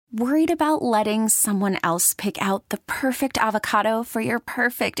Worried about letting someone else pick out the perfect avocado for your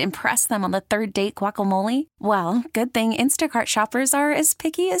perfect impress them on the third date guacamole? Well, good thing Instacart shoppers are as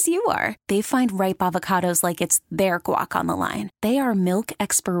picky as you are. They find ripe avocados like it's their guac on the line. They are milk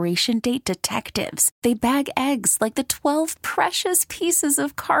expiration date detectives. They bag eggs like the 12 precious pieces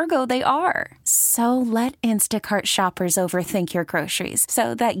of cargo they are. So let Instacart shoppers overthink your groceries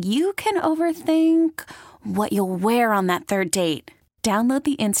so that you can overthink what you'll wear on that third date. Download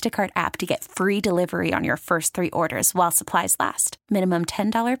the Instacart app to get free delivery on your first 3 orders while supplies last. Minimum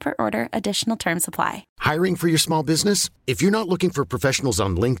 $10 per order. Additional terms apply. Hiring for your small business? If you're not looking for professionals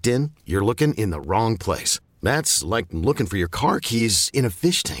on LinkedIn, you're looking in the wrong place. That's like looking for your car keys in a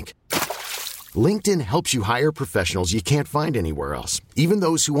fish tank. LinkedIn helps you hire professionals you can't find anywhere else, even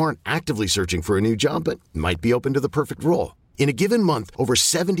those who aren't actively searching for a new job but might be open to the perfect role. In a given month, over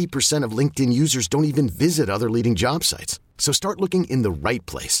 70% of LinkedIn users don't even visit other leading job sites. So start looking in the right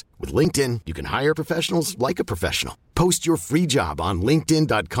place. With LinkedIn, you can hire professionals like a professional. Post your free job on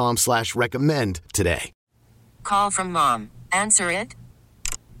linkedin.com/recommend today. Call from mom. Answer it.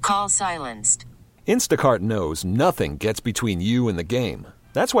 Call silenced. Instacart knows nothing gets between you and the game.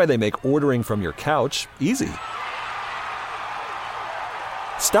 That's why they make ordering from your couch easy.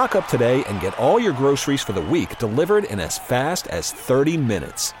 Stock up today and get all your groceries for the week delivered in as fast as 30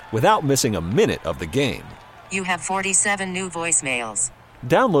 minutes without missing a minute of the game. You have 47 new voicemails.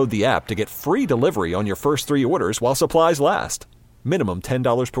 Download the app to get free delivery on your first 3 orders while supplies last. Minimum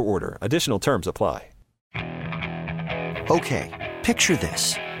 $10 per order. Additional terms apply. Okay, picture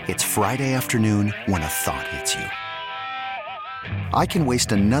this. It's Friday afternoon when a thought hits you. I can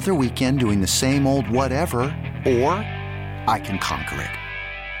waste another weekend doing the same old whatever, or I can conquer it.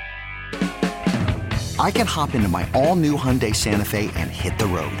 I can hop into my all-new Hyundai Santa Fe and hit the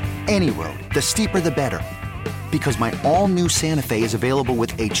road. Any road. The steeper, the better. Because my all-new Santa Fe is available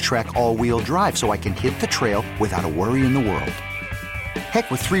with H-Track all-wheel drive, so I can hit the trail without a worry in the world.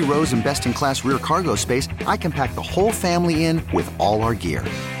 Heck, with 3 rows and best-in-class rear cargo space, I can pack the whole family in with all our gear.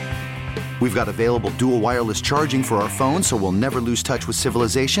 We've got available dual wireless charging for our phones, so we'll never lose touch with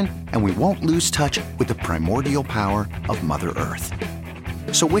civilization, and we won't lose touch with the primordial power of Mother Earth.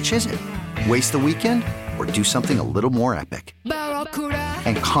 So which is it? Waste the weekend or do something a little more epic?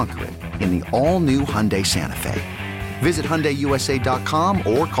 And conquer it in the all-new Hyundai Santa Fe. Visit HyundaiUSA.com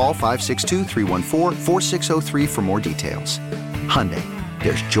or call 562-314-4603 for more details. Hyundai,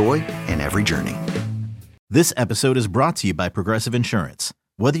 there's joy in every journey. This episode is brought to you by Progressive Insurance.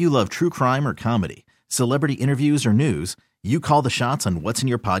 Whether you love true crime or comedy, celebrity interviews or news, you call the shots on what's in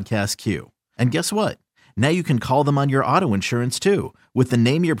your podcast queue. And guess what? Now you can call them on your auto insurance too with the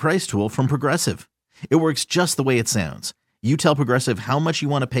Name Your Price tool from Progressive. It works just the way it sounds. You tell Progressive how much you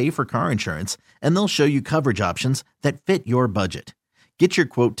want to pay for car insurance, and they'll show you coverage options that fit your budget. Get your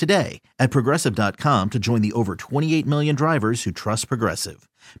quote today at Progressive.com to join the over 28 million drivers who trust Progressive.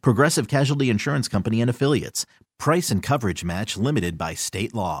 Progressive Casualty Insurance Company and Affiliates. Price and coverage match limited by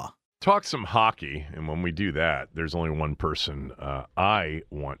state law. Talk some hockey, and when we do that, there's only one person I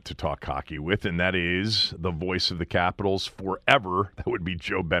want to talk hockey with, and that is the voice of the Capitals forever. That would be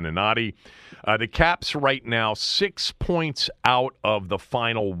Joe Beninati. The Caps right now 6 points out of the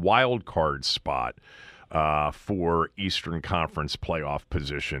final wild card spot for Eastern Conference playoff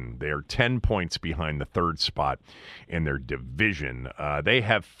position. They are 10 points behind the third spot in their division. They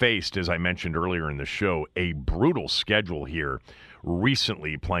have faced, as I mentioned earlier in the show, a brutal schedule here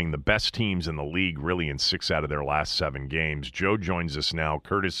recently, playing the best teams in the league really in 6 out of their last 7 games. Joe joins us now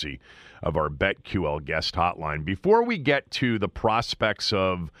courtesy of our BetQL guest hotline. Before we get to the prospects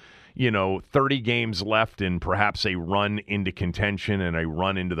of 30 games left and perhaps a run into contention and a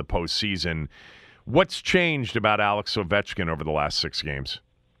run into the postseason, what's changed about Alex Ovechkin over the last 6 games?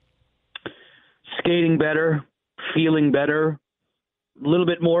 Skating better, feeling better, a little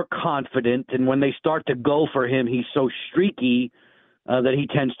bit more confident. And when they start to go for him, he's so streaky that he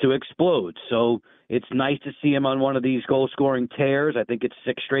tends to explode. So it's nice to see him on one of these goal-scoring tears. I think it's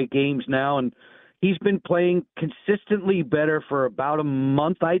 6 straight games now, and he's been playing consistently better for about a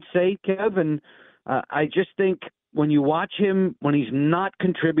month, I'd say, Kev. And I just think when you watch him, when he's not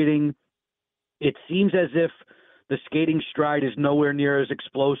contributing, it seems as if the skating stride is nowhere near as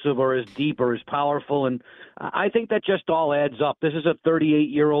explosive or as deep or as powerful. And I think that just all adds up. This is a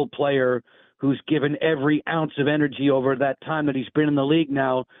 38-year-old player who's given every ounce of energy over that time that he's been in the league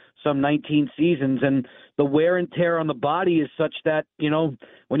now, some 19 seasons. And the wear and tear on the body is such that,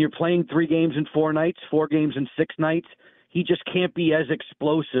 when you're playing 3 games in 4 nights, 4 games in 6 nights, he just can't be as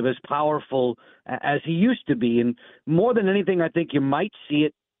explosive, as powerful as he used to be. And more than anything, I think you might see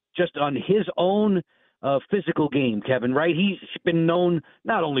it just on his own physical game, Kevin, right? He's been known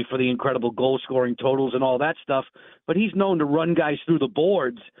not only for the incredible goal-scoring totals and all that stuff, but he's known to run guys through the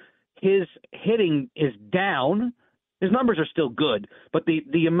boards. His hitting is down. His numbers are still good, but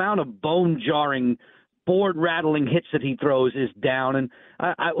the amount of bone-jarring, board-rattling hits that he throws is down. And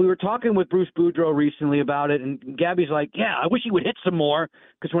we were talking with Bruce Boudreau recently about it, and Gabby's like, yeah, I wish he would hit some more,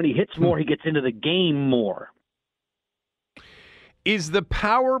 because when he hits more, he gets into the game more. Is the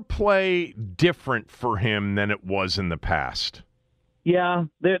power play different for him than it was in the past? Yeah,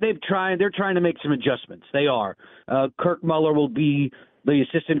 they're trying to make some adjustments. They are. Kirk Muller will be the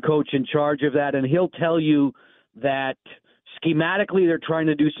assistant coach in charge of that, and he'll tell you that schematically they're trying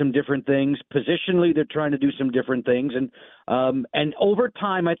to do some different things. Positionally, they're trying to do some different things. And over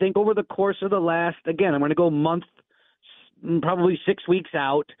time, I think over the course of the last, again, I'm going to go month, probably 6 weeks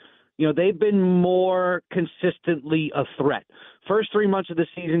out, they've been more consistently a threat. First 3 months of the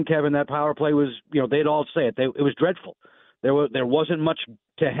season, Kevin, that power play was, they'd all say it. It was dreadful. There wasn't much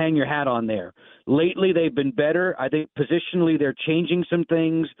to hang your hat on there. Lately, they've been better. I think positionally, they're changing some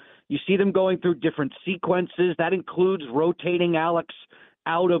things. You see them going through different sequences. That includes rotating Alex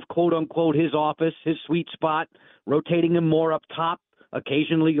out of, quote-unquote, his office, his sweet spot, rotating him more up top.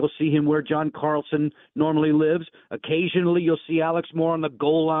 Occasionally, you'll see him where John Carlson normally lives. Occasionally, you'll see Alex more on the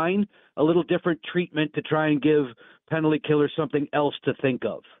goal line, a little different treatment to try and give penalty killers something else to think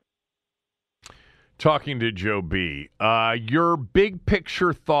of. Talking to Joe B., your big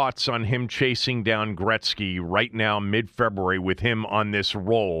picture thoughts on him chasing down Gretzky right now, mid-February, with him on this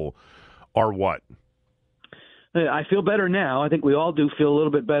roll are what? I feel better now. I think we all do feel a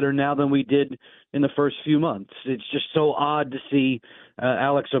little bit better now than we did in the first few months. It's just so odd to see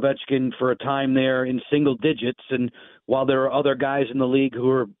Alex Ovechkin for a time there in single digits, and while there are other guys in the league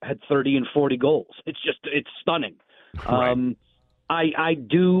who had 30 and 40 goals. It's stunning. Right.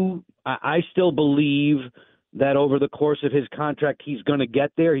 I still believe that over the course of his contract, he's going to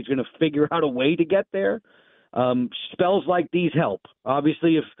get there. He's going to figure out a way to get there. Spells like these help.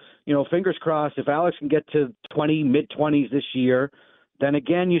 Obviously, if, fingers crossed, if Alex can get to mid-20s this year, then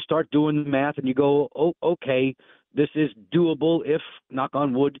again, you start doing the math and you go, oh, okay, this is doable if, knock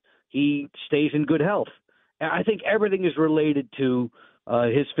on wood, he stays in good health. I think everything is related to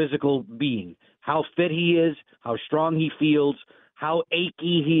his physical being, how fit he is, how strong he feels, how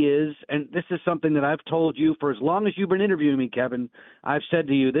achy he is. And this is something that I've told you for as long as you've been interviewing me, Kevin. I've said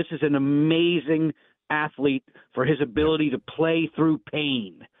to you, this is an amazing athlete for his ability to play through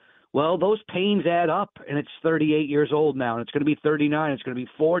pain. Well, those pains add up, and it's 38 years old now, and it's going to be 39, it's going to be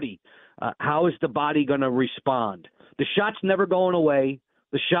 40. How is the body going to respond? The shot's never going away.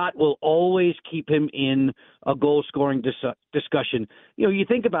 The shot will always keep him in a goal-scoring discussion. You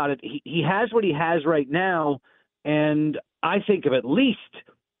think about it, he has what he has right now, and I think of at least,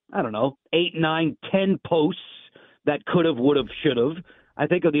 8, 9, 10 posts that could have, would have, should have. I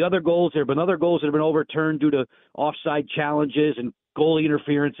think of the other goals. There have been other goals that have been overturned due to offside challenges and goalie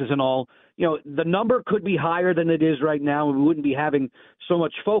interferences and all. The number could be higher than it is right now, and we wouldn't be having so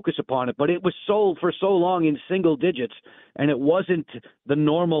much focus upon it. But it was sold for so long in single digits, and it wasn't the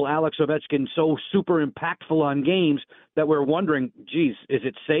normal Alex Ovechkin so super impactful on games that we're wondering, geez, is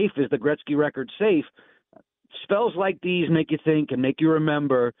it safe? Is the Gretzky record safe? Spells like these make you think and make you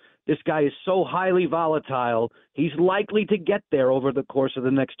remember this guy is so highly volatile, he's likely to get there over the course of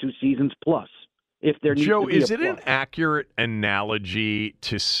the next 2 seasons plus. If there needs Joe, to be is a it an accurate analogy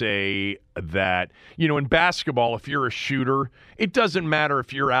to say that, in basketball, if you're a shooter, it doesn't matter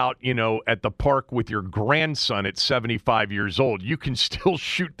if you're out, at the park with your grandson at 75 years old. You can still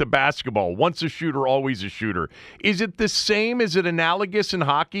shoot the basketball. Once a shooter, always a shooter. Is it the same? Is it analogous in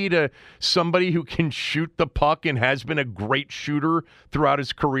hockey to somebody who can shoot the puck and has been a great shooter throughout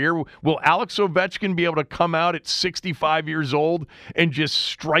his career? Will Alex Ovechkin be able to come out at 65 years old and just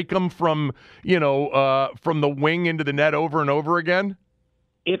strike them from the wing into the net over and over again?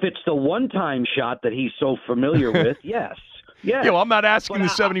 If it's the one-time shot that he's so familiar with, yes. Yes. I'm not asking the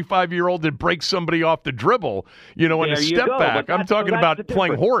 75-year-old to break somebody off the dribble, in a step back. I'm talking about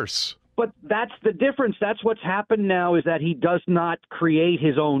playing horse. But that's the difference. That's what's happened now is that he does not create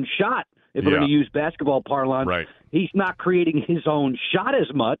his own shot. If we're going to use basketball parlance, right. He's not creating his own shot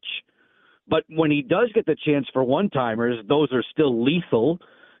as much. But when he does get the chance for one-timers, those are still lethal.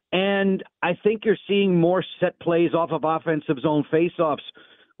 And I think you're seeing more set plays off of offensive zone faceoffs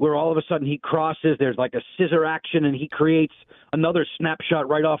where all of a sudden he crosses, there's like a scissor action, and he creates another snapshot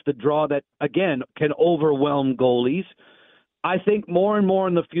right off the draw that, again, can overwhelm goalies. I think more and more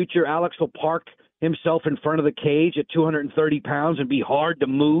in the future, Alex will park himself in front of the cage at 230 pounds and be hard to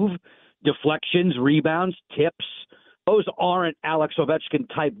move. Deflections, rebounds, tips, those aren't Alex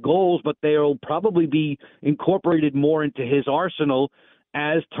Ovechkin type goals, but they'll probably be incorporated more into his arsenal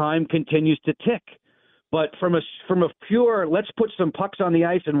as time continues to tick. But from a pure, let's put some pucks on the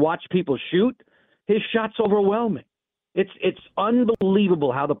ice and watch people shoot, his shot's overwhelming. It's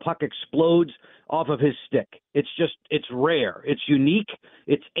unbelievable how the puck explodes off of his stick. It's rare. It's unique.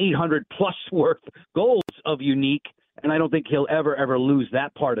 It's 800 plus worth goals of unique, and I don't think he'll ever lose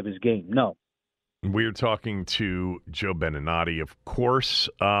that part of his game. No. We're talking to Joe Beninati, of course.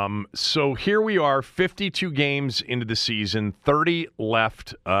 So here we are, 52 games into the season, 30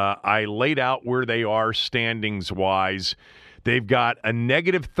 left. I laid out where they are standings-wise. They've got a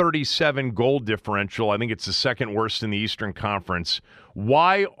negative 37 goal differential. I think it's the second worst in the Eastern Conference.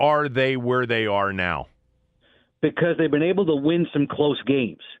 Why are they where they are now? Because they've been able to win some close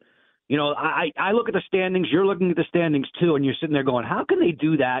games. You know, I look at the standings, you're looking at the standings too, and you're sitting there going, how can they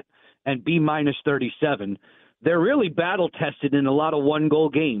do that and be minus 37? They're really battle-tested in a lot of one-goal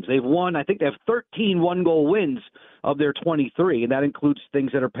games. They've won, I think they have 13 one-goal wins of their 23, and that includes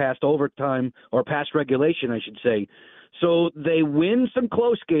things that are past overtime or past regulation, I should say. So they win some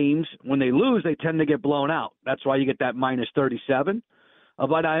close games. When they lose, they tend to get blown out. That's why you get that minus 37.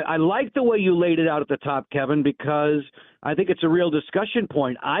 But I like the way you laid it out at the top, Kevin, because I think it's a real discussion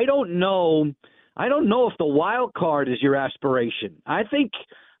point. I don't know if the wild card is your aspiration. I think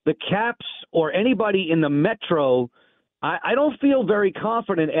the Caps or anybody in the Metro, I don't feel very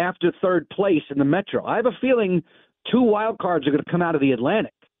confident after third place in the Metro. I have a feeling 2 wild cards are going to come out of the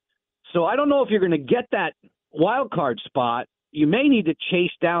Atlantic. So I don't know if you're going to get that wild card spot. You may need to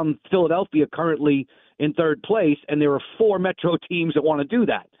chase down Philadelphia currently in third place, and there are 4 Metro teams that want to do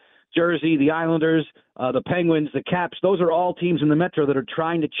that. Jersey, the Islanders, the Penguins, the Caps, those are all teams in the Metro that are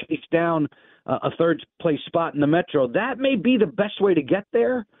trying to chase down a third place spot in the Metro. That may be the best way to get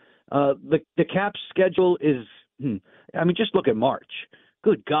there. The Caps schedule is, just look at March.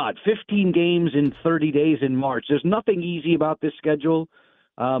 Good God, 15 games in 30 days in March. There's nothing easy about this schedule.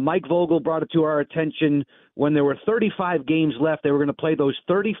 Mike Vogel brought it to our attention when there were 35 games left. They were going to play those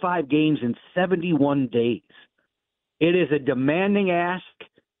 35 games in 71 days. It is a demanding ask,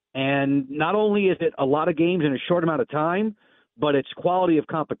 and not only is it a lot of games in a short amount of time, but it's quality of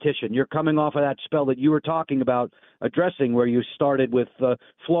competition. You're coming off of that spell that you were talking about addressing where you started with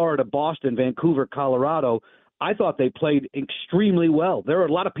Florida, Boston, Vancouver, Colorado. I thought they played extremely well. There are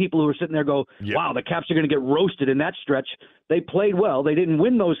a lot of people who are sitting there go, wow, the Caps are going to get roasted in that stretch. They played well. They didn't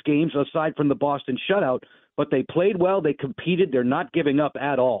win those games aside from the Boston shutout, but they played well. They competed. They're not giving up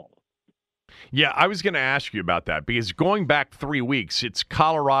at all. Yeah, I was going to ask you about that because going back 3 weeks, it's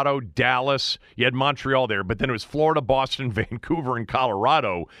Colorado, Dallas, you had Montreal there, but then it was Florida, Boston, Vancouver, and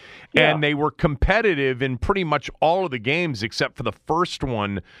Colorado, and they were competitive in pretty much all of the games except for the first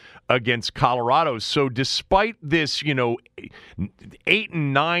one against Colorado. So despite this, 8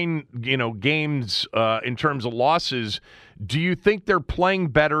 and 9, games in terms of losses, do you think they're playing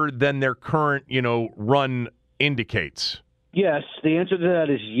better than their current, run indicates? Yes, the answer to that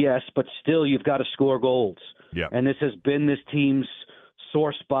is yes, but still you've got to score goals. Yeah. And this has been this team's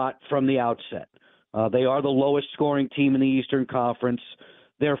sore spot from the outset. They are the lowest scoring team in the Eastern Conference.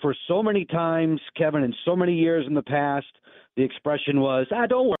 There for so many times, Kevin, in so many years in the past, the expression was,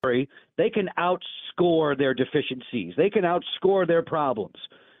 don't worry, they can outscore their deficiencies. They can outscore their problems.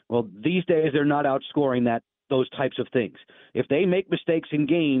 Well, these days they're not outscoring those types of things. If they make mistakes in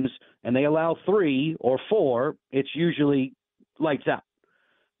games and they allow 3 or 4, it's usually lights out.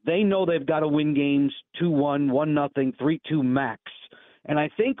 They know they've got to win games 2-1, 1-0, 3-2 max. And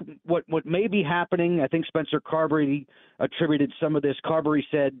I think what may be happening, I think Spencer Carberry attributed some of this. Carberry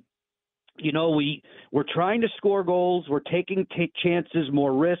said, we're trying to score goals, we're taking chances,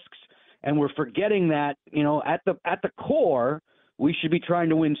 more risks, and we're forgetting that, at the core, we should be trying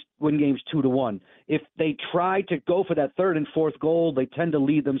to win games 2-1. If they try to go for that third and fourth goal, they tend to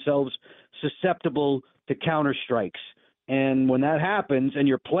leave themselves susceptible to counter strikes. And when that happens and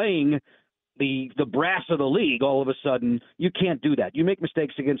you're playing the brass of the league, all of a sudden, you can't do that. You make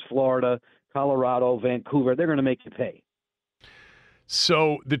mistakes against Florida, Colorado, Vancouver, they're going to make you pay.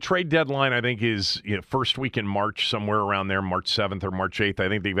 So the trade deadline, I think, is first week in March, somewhere around there, March 7th or March 8th. I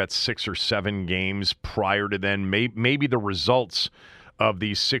think they've got 6 or 7 games prior to then. Maybe the results of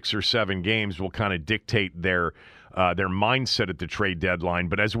these 6 or 7 games will kind of dictate their mindset at the trade deadline.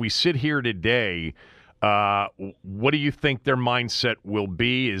 But as we sit here today, what do you think their mindset will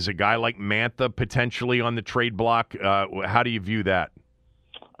be? Is a guy like Mantha potentially on the trade block? How do you view that?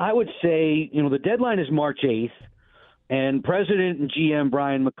 I would say, the deadline is March 8th. And President and GM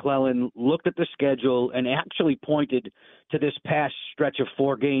Brian McClellan looked at the schedule and actually pointed to this past stretch of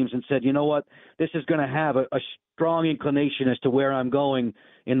 4 games and said, you know what, this is going to have a strong inclination as to where I'm going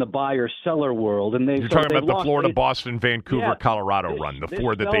in the buyer-seller world. And You're talking about the Florida, Boston, Vancouver, Colorado run, the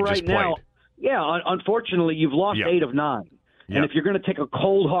 4 that they just played. Unfortunately, you've lost 8 of 9. Yeah. And if you're going to take a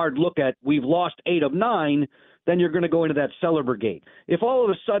cold, hard look at we've lost 8 of 9, then you're going to go into that seller brigade. If all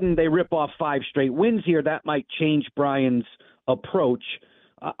of a sudden they rip off 5 straight wins here, that might change Brian's approach.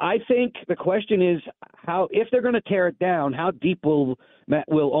 I think the question is how, if they're going to tear it down, how deep will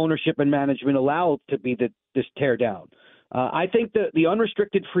ownership and management allow it to be this tear down? I think the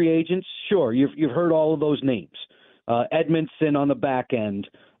unrestricted free agents, sure, you've heard all of those names. Edmondson on the back end,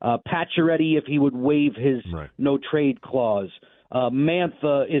 Pacioretty if he would waive his no trade clause.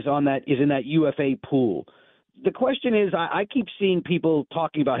 Mantha is in that UFA pool. The question is, I keep seeing people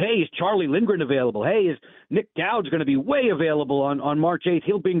talking about, hey, is Charlie Lindgren available? Hey, is Nick Dowd's going to be way available on March 8th?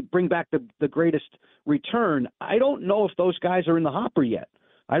 He'll bring back the greatest return. I don't know if those guys are in the hopper yet.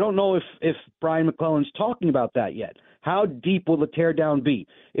 I don't know if Brian McClellan's talking about that yet. How deep will the teardown be?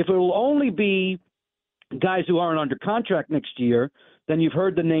 If it will only be guys who aren't under contract next year, then you've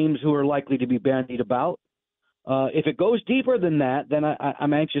heard the names who are likely to be bandied about. If it goes deeper than that, then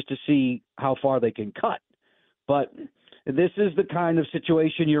I'm anxious to see how far they can cut. But this is the kind of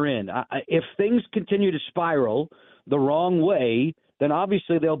situation you're in. If things continue to spiral the wrong way, then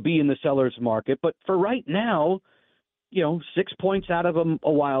obviously they'll be in the seller's market. But for right now, 6 points out of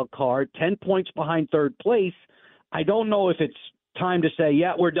a wild card, 10 points behind third place, I don't know if it's time to say,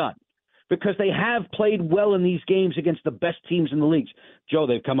 yeah, we're done. Because they have played well in these games against the best teams in the leagues. Joe,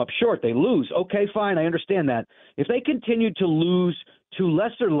 they've come up short. They lose. Okay, fine. I understand that. If they continue to lose to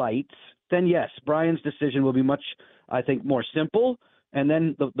lesser lights, then yes, Brian's decision will be much, I think, more simple, and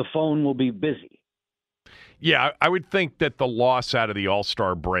then the phone will be busy. Yeah, I would think that the loss out of the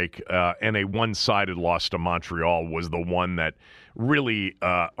All-Star break and a one-sided loss to Montreal was the one that really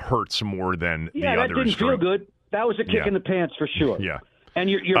hurts more than the others. Yeah, that didn't feel good. That was a kick in the pants for sure. Yeah. And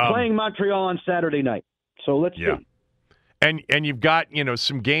you're playing Montreal on Saturday night, so let's see. And you've got,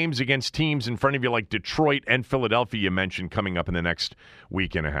 some games against teams in front of you like Detroit and Philadelphia you mentioned coming up in the next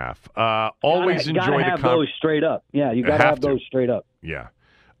week and a half. Always enjoy the those straight up. Yeah, you got to have those straight up. Yeah.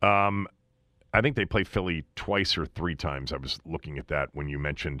 I think they play Philly twice or 3 times. I was looking at that when you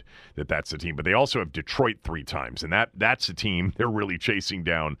mentioned that's the team. But they also have Detroit 3 times, and that's a team they're really chasing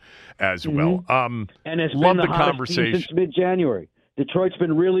down as well. And it's been the hottest team since mid-January. Detroit's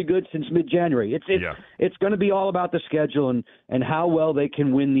been really good since mid-January. It's going to be all about the schedule and how well they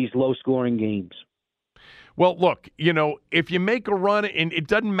can win these low-scoring games. Well, look, if you make a run, and it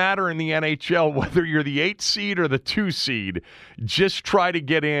doesn't matter in the NHL whether you're the 8 seed or the 2 seed, just try to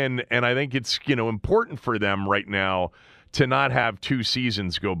get in. And I think it's, important for them right now to not have 2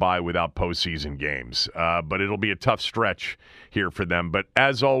 seasons go by without postseason games. But it'll be a tough stretch here for them. But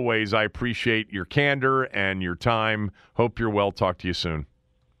as always, I appreciate your candor and your time. Hope you're well. Talk to you soon.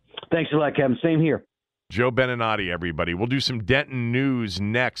 Thanks a lot, Kevin. Same here. Joe Beninati, everybody. We'll do some Denton news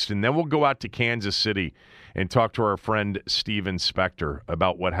next, and then we'll go out to Kansas City and talk to our friend Steven Spector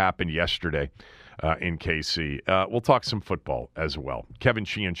about what happened yesterday in KC. We'll talk some football as well. Kevin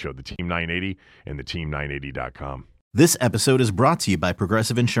Sheehan Show, the Team 980 and the Team980.com. This episode is brought to you by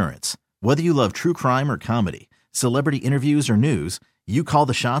Progressive Insurance. Whether you love true crime or comedy, celebrity interviews or news, you call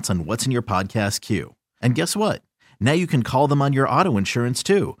the shots on what's in your podcast queue. And guess what? Now you can call them on your auto insurance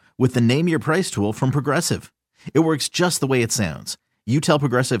too with the Name Your Price tool from Progressive. It works just the way it sounds. You tell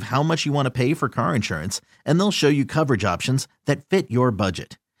Progressive how much you want to pay for car insurance, and they'll show you coverage options that fit your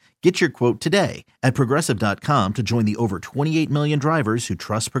budget. Get your quote today at Progressive.com to join the over 28 million drivers who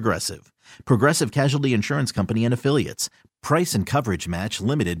trust Progressive. Progressive Casualty Insurance Company and Affiliates. Price and coverage match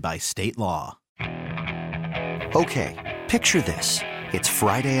limited by state law. Okay, picture this. It's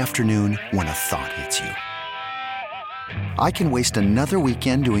Friday afternoon when a thought hits you. I can waste another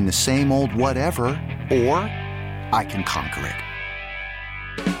weekend doing the same old whatever, or I can conquer it.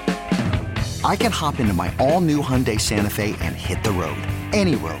 I can hop into my all-new Hyundai Santa Fe and hit the road.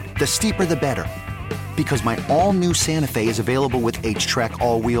 Any road. The steeper, the better. Because my all-new Santa Fe is available with H-Track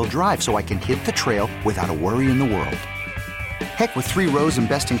all-wheel drive, so I can hit the trail without a worry in the world. Heck, with 3 rows and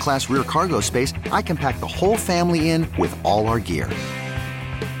best-in-class rear cargo space, I can pack the whole family in with all our gear.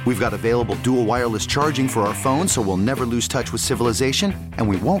 We've got available dual wireless charging for our phones, so we'll never lose touch with civilization, and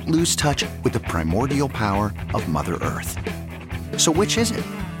we won't lose touch with the primordial power of Mother Earth. So which is it?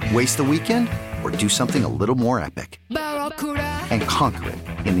 Waste the weekend or do something a little more epic? And conquer it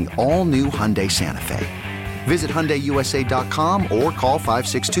in the all-new Hyundai Santa Fe. Visit HyundaiUSA.com or call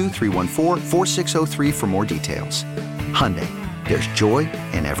 562-314-4603 for more details. Hyundai, there's joy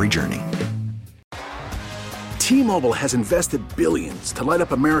in every journey. T-Mobile has invested billions to light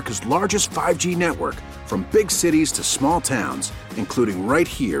up America's largest 5G network, from big cities to small towns, including right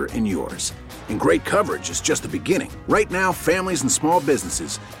here in yours. And great coverage is just the beginning. Right now, families and small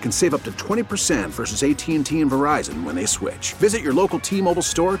businesses can save up to 20% versus AT&T and Verizon when they switch. Visit your local T-Mobile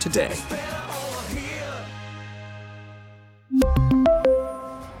store today.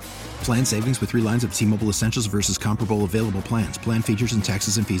 Plan savings with 3 lines of T-Mobile Essentials versus comparable available plans. Plan features and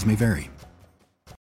taxes and fees may vary.